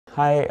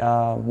Hi,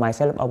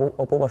 myself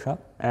Apu Basak,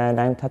 and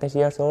I'm 30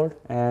 years old,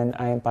 and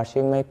I am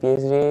pursuing my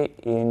PhD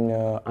in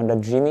under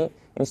DRIMI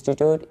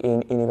Institute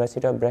in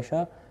University of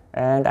Brescia,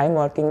 and I'm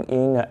working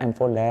in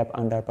M4 lab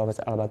under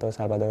Professor Alberto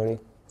Salvadori.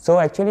 So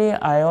actually,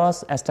 I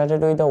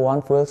started with the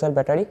one fuel cell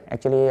battery.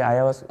 Actually,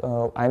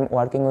 I'm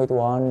working with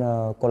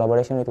one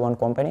collaboration with one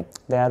company.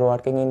 They are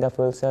working in the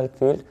fuel cell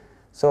field.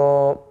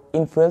 So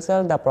in fuel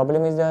cell, the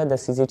problem is that the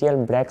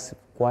CGTL breaks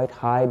quite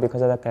high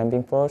because of the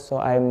clamping force. So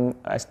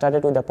I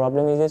started with the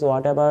problem is this,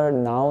 whatever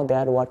now they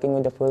are working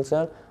with the fuel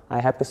cell,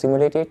 I have to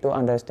simulate it to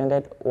understand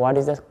that what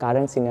is the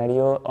current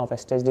scenario of a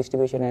stress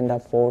distribution and the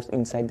force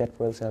inside that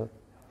fuel cell.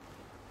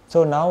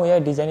 So now we are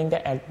designing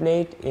the end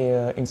plate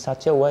in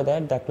such a way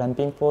that the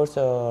clamping force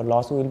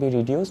loss will be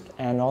reduced,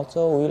 and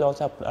also we will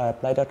also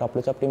apply the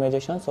topology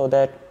optimization so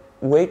that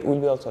weight will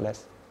be also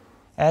less.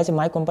 As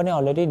my company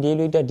already deal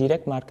with the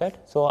direct market,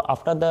 so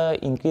after the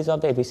increase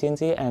of the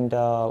efficiency and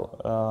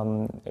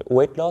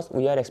weight loss,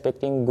 we are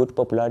expecting good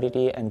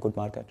popularity and good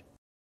market.